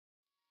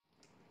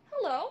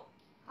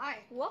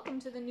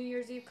welcome to the New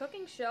Year's Eve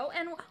cooking show,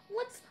 and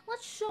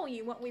let's show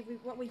you what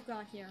we've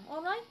got here.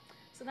 All right,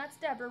 so that's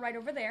Deborah right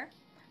over there.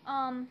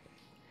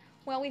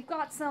 Well, we've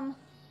got some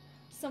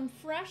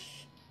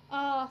fresh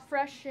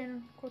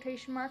in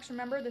quotation marks.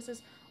 Remember, this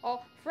is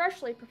all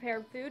freshly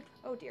prepared food.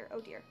 Oh dear,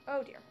 oh dear,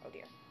 oh dear, oh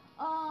dear.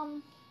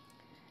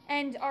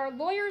 And our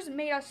lawyers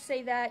made us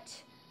say that.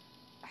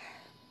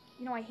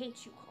 You know, I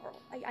hate you, Carl.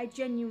 I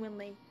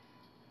genuinely.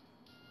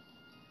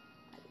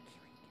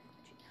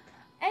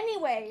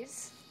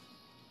 Anyways,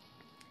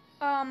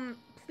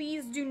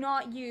 please do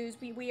not use,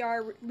 we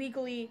are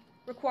legally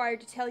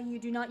required to tell you,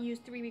 do not use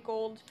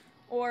 3-week-old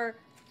or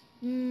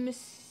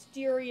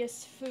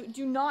mysterious food.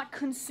 Do not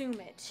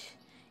consume it.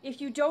 If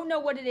you don't know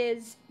what it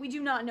is, we do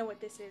not know what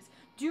this is.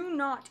 Do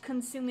not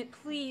consume it,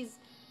 please.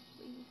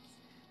 Please.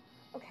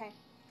 Okay.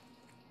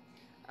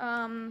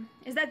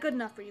 Is that good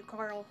enough for you,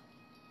 Carl?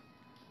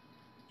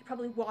 You're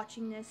probably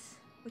watching this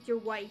with your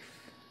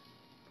wife.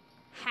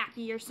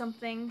 Happy or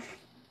something.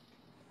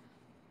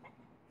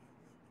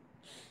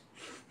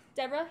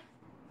 Deborah? Do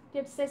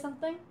you have to say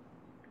something?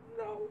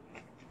 No.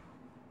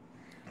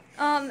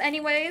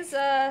 Anyways,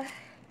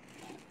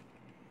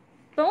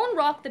 Bone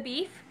Rock the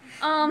beef.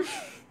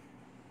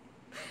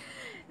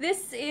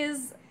 This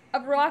is a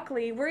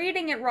broccoli. We're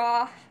eating it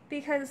raw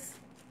because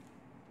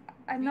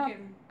I'm not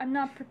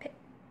prepared.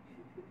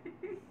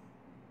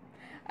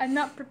 I'm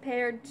not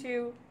prepared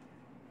to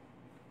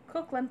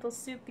cook lentil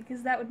soup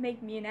because that would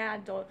make me an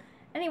adult.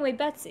 Anyway,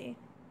 Betsy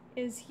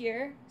is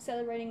here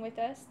celebrating with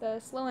us the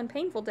slow and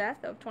painful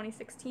death of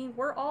 2016.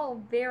 We're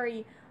all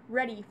very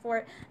ready for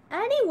it.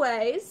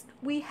 Anyways,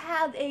 we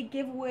have a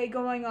giveaway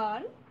going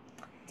on.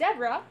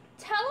 Deborah,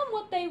 tell them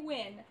what they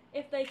win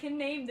if they can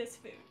name this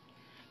food.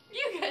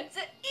 You get to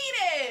eat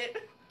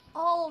it!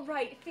 All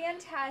right,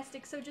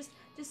 fantastic. So just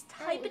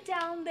type it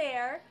down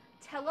there.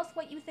 Tell us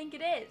what you think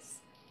it is.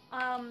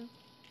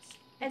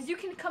 As you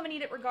can come and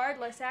eat it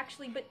regardless,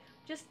 actually, but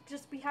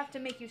just we have to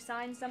make you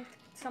sign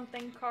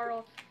something.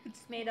 Carl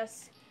just made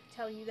us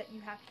tell you that you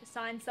have to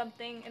sign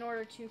something in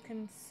order to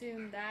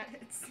consume that.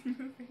 It's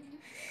moving.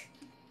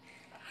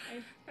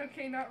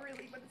 Okay, not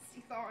really, but it's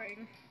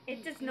thawing.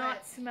 It does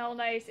not smell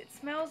nice. It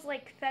smells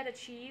like feta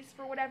cheese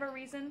for whatever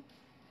reason.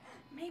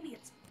 Maybe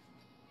it's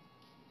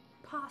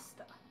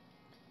pasta.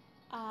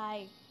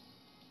 I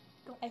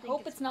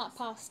hope it's not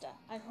pasta.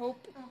 I hope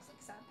it looks like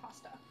sad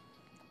pasta.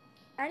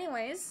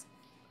 Anyways,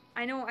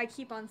 I know I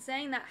keep on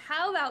saying that.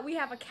 How about we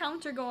have a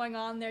counter going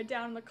on there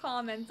down in the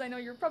comments? I know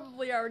you're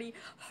probably already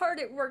hard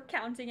at work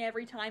counting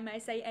every time I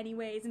say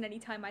anyways, and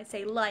anytime I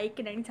say like,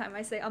 and anytime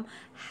I say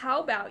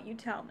how about you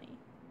tell me?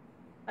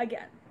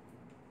 Again.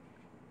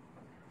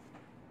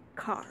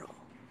 Carl.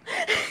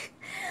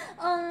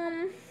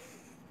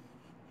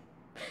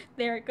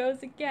 There it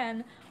goes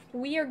again.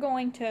 We are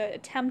going to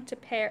attempt to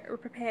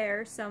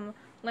prepare some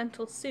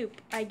lentil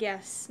soup, I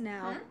guess,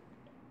 now. Huh?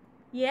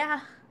 Yeah.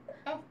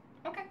 Oh,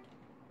 okay.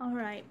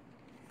 Alright.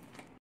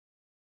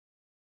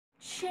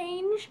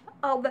 Change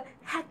of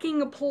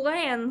hecking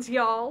plans,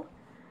 y'all.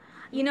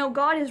 You know,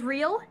 God is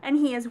real, and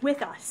He is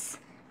with us.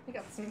 We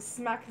got some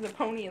smack the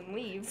pony and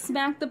leave.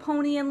 Smack the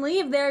pony and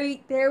leave.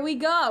 There we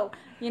go.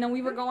 You know,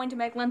 we were going to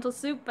make lentil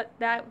soup, but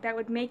that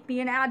would make me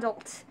an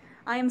adult.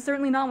 I am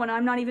certainly not one.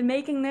 I'm not even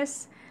making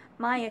this.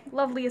 My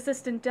lovely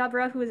assistant,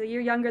 Deborah, who is a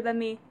year younger than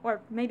me,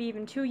 or maybe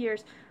even 2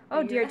 years.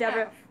 Oh dear,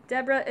 Deborah.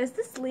 Deborah, is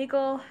this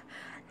legal?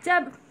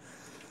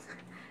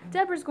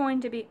 Deborah's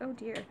going to be, oh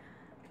dear,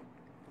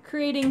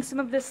 creating some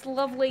of this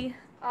lovely,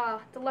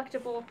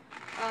 delectable,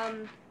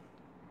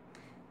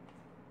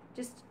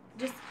 just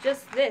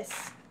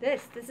this.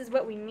 This is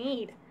what we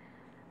need.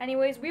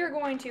 Anyways, we are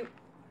going to,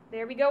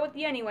 there we go with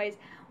the anyways.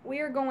 We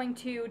are going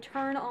to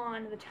turn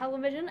on the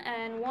television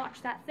and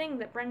watch that thing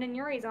that Brendan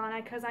Urie's on,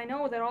 because I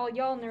know that all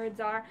y'all nerds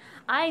are.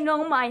 I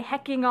know my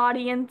hecking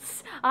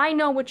audience. I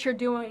know what you're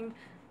doing.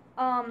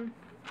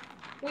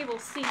 We will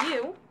see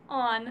you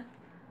on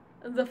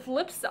the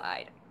flip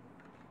side.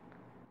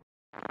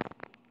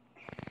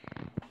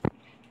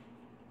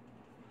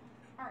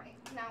 Alright,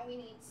 now we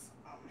need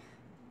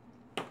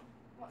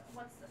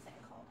what's the thing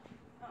called?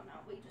 Oh no,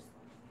 we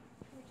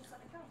just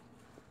let it go.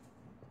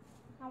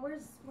 Now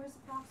where's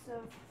the box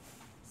of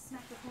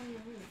smack the pony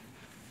and leave?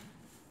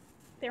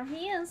 There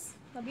he is,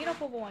 the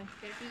beautiful boy.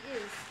 There he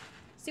is.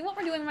 See, what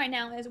we're doing right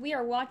now is we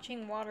are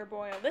watching water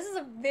boil. This is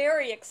a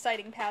very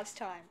exciting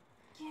pastime,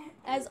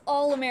 as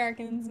all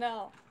Americans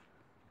know.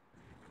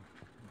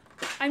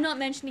 I'm not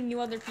mentioning you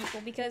other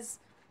people because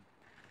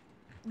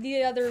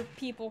the other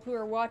people who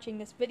are watching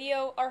this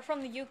video are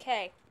from the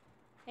UK,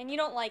 and you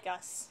don't like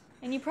us,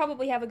 and you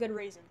probably have a good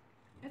reason.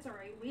 It's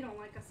alright, we don't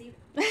like us either.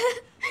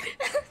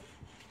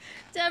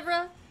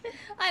 Deborah,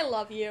 I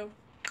love you.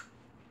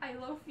 I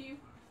love you.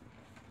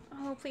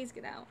 Oh, please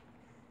get out.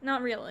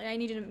 Not really. I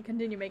need you to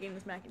continue making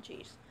this mac and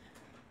cheese.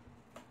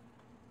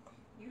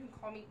 You can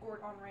call me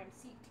Gordon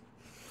Ramsay.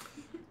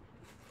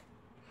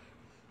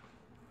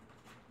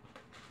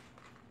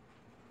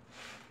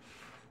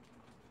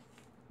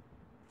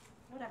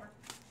 Whatever.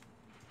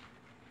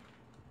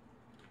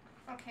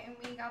 Okay, and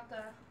we got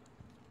the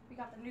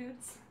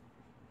nudes.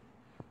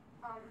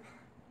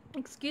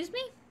 Excuse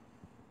me?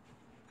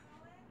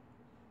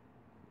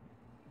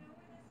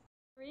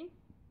 3,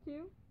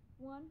 2,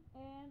 1,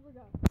 and we're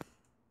done.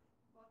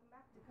 Welcome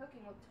back to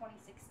Cooking with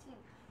 2016.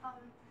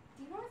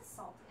 Do you know what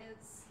salt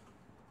is?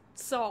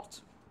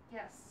 Salt.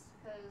 Yes,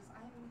 because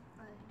I'm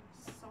a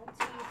salty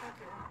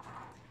cooker.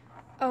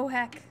 Oh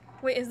heck.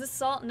 Wait, is this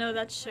salt? No,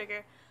 that's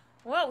sugar.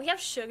 Whoa, we have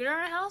sugar in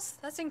our house?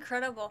 That's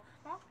incredible.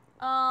 Huh?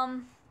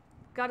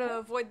 Gotta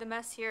avoid the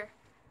mess here.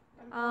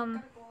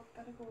 Gotta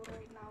go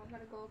right now.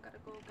 Gotta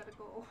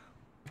go.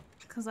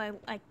 Because I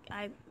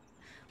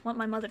want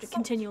my mother to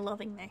continue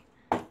loving me.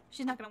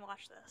 She's not gonna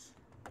watch this.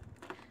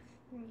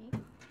 Me?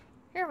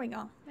 Here we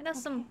go. It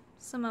has some,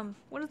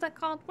 what is that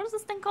called? What is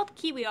this thing called?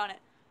 Kiwi on it.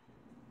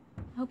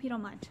 I hope you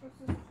don't mind. What's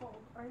this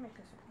called? I make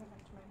this a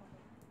comment to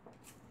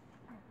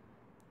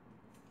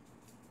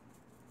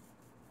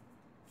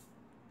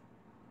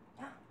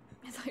my mother.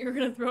 I thought you were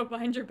gonna throw it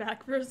behind your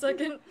back for a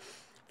second.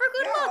 For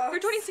good luck for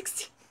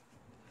 2016.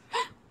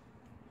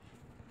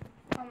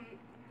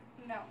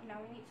 No, now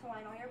we need to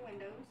line all your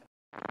windows.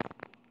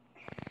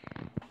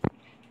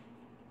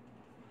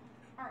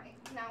 Alright,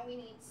 now we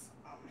need,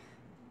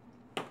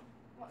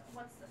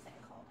 what's the thing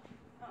called?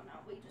 Oh no,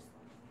 we just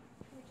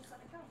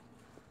let it go.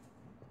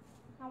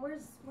 Now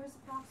where's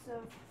the box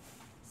of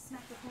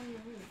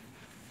Smackathonian Lunyx?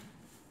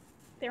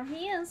 There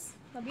he is,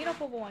 the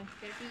beautiful boy.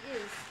 There he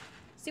is.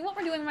 See, what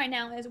we're doing right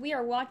now is we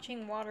are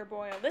watching water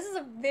boil. This is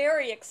a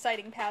very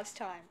exciting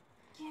pastime,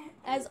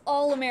 as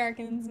all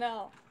Americans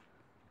know.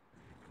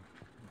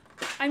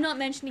 I'm not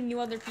mentioning you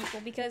other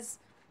people because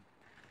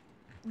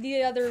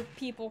the other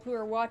people who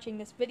are watching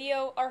this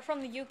video are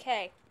from the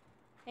UK,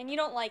 and you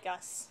don't like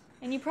us,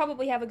 and you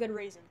probably have a good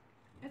reason.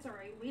 It's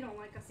alright, we don't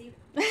like us either.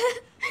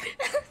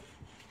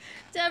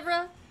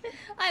 Deborah,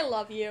 I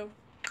love you.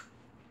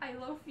 I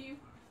love you.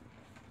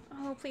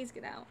 Oh, please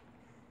get out.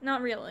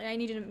 Not really. I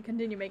need you to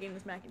continue making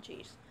this mac and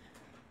cheese.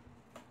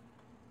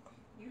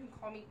 You can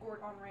call me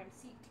Gordon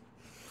Ramsay.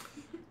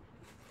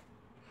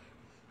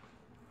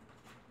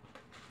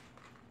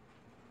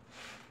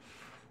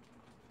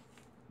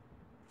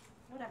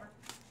 Whatever.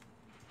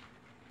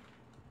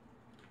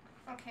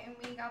 Okay, and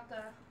we got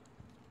the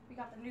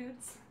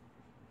nudes.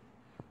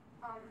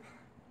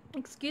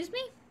 Excuse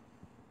me?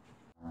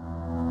 Welcome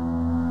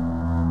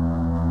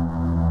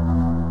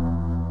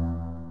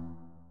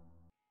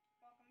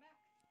back.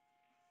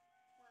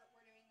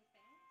 We're doing the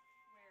thing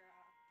where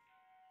we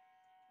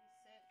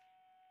sit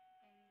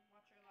and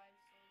watch our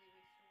lives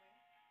slowly waste away.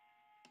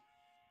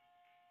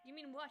 You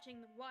mean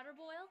watching the water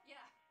boil?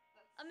 Yeah,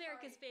 that's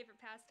America's sorry.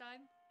 favorite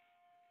pastime.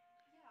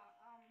 Yeah,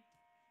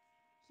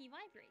 He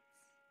vibrates.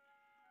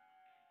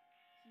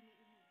 he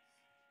moves.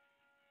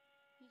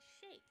 He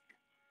shake.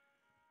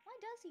 Why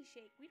does he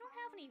shake? We don't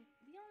have any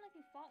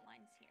fault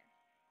lines here.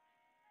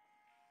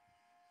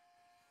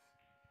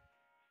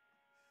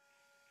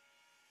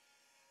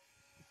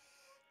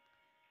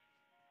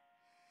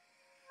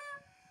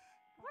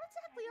 What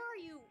exactly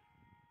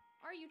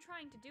are you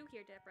trying to do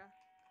here, Deborah?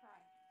 Cry.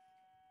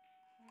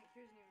 Wait,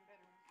 here's an even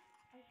better one.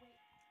 Oh, wait.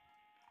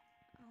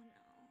 Oh no.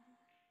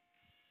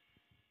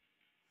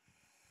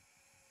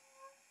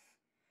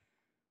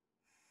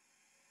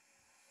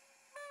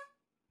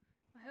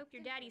 I hope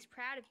your daddy's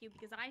proud of you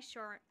because I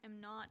sure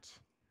am not.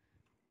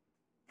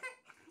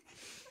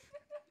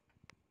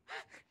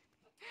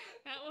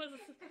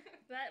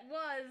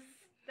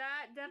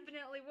 That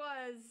definitely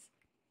was.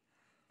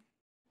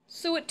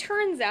 So it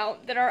turns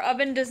out that our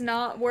oven does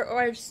not work, or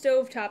our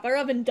stovetop, our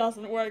oven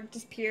doesn't work,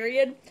 just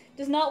period.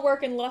 Does not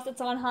work unless it's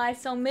on high,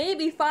 so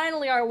maybe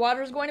finally our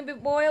water's going to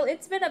boil.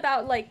 It's been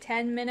about like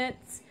 10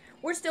 minutes.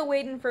 We're still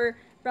waiting for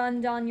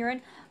Run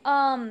urine.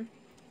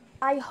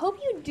 I hope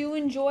you do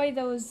enjoy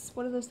those,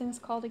 what are those things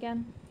called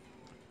again?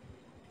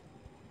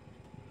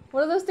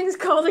 What are those things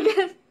called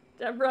again,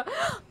 Deborah?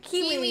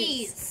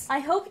 Kiwis. I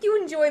hope you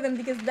enjoy them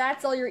because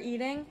that's all you're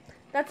eating.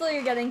 That's all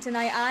you're getting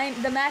tonight.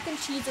 The mac and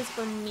cheese is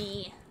for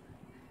me.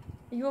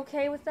 Are you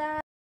okay with that?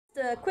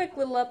 Just a quick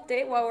little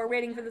update while we're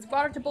waiting for this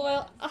water to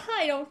boil.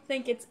 I don't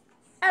think it's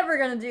ever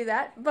gonna do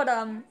that, but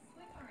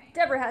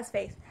Deborah has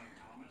faith.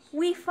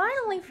 We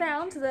finally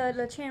found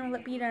the channel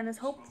that B-Dan is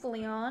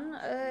hopefully on.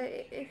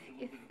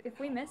 If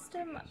we missed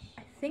him,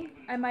 I think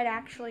I might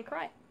actually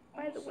cry.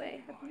 By the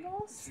way, have you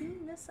all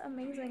seen this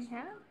amazing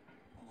hat?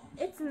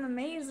 It's an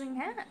amazing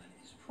hat.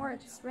 Or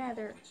it's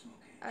rather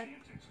a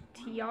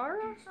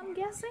tiara, I'm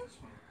guessing?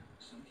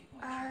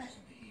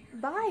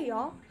 Bye,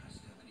 y'all.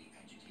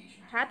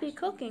 Happy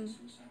cooking.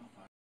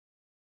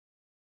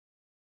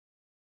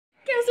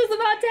 Guess it's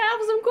about to have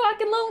some quack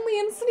and lonely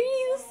and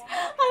sneeze.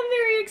 I'm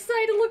very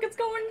excited. Look, it's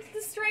going into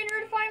the strainer.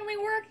 It finally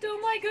worked. Oh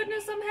my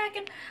goodness, I'm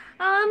hacking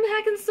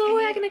so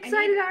hacking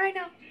excited right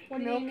now. What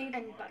do you need?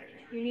 And butter.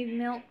 You need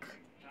milk.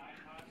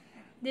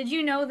 Did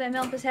you know that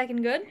milk is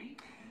heckin' good?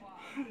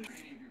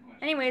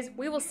 Anyways,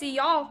 we will see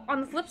y'all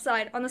on the flip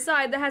side, on the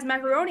side that has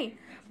macaroni.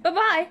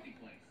 Bye-bye!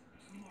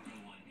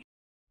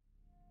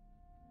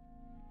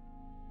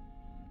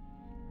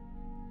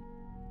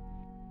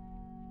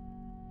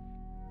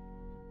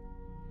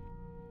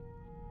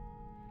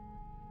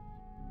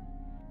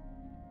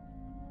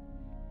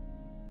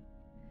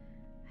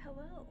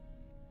 hello,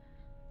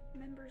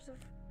 members of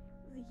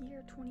the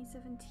year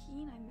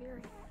 2017. I'm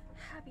very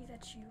happy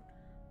that you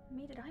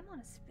made it. I'm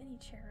on a spinny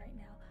chair right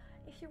now.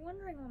 If you're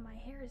wondering why my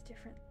hair is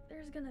different,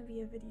 there's gonna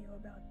be a video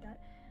about that.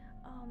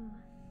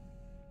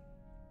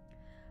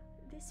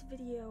 This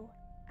video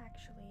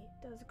actually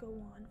does go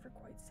on for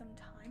quite some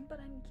time, but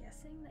I'm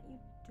guessing that you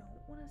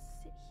don't want to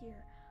sit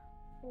here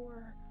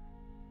for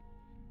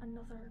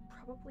another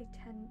probably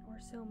 10 or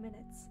so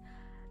minutes,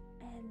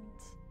 and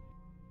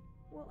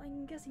well,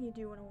 I'm guessing you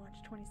do want to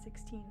watch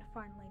 2016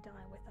 finally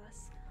die with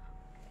us,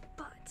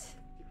 but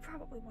you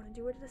probably want to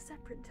do it at a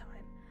separate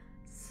time.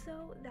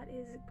 So that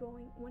is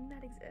going, when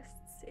that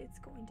exists, it's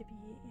going to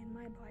be in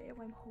my bio.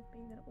 I'm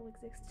hoping that it will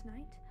exist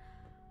tonight,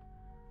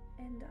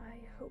 and I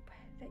hope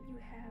that you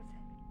have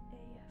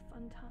a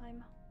fun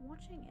time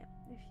watching it.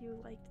 If you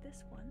liked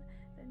this one,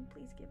 then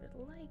please give it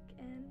a like,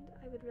 and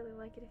I would really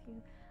like it if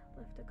you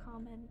left a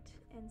comment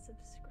and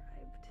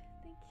subscribed.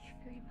 Thank you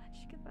very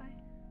much. Goodbye.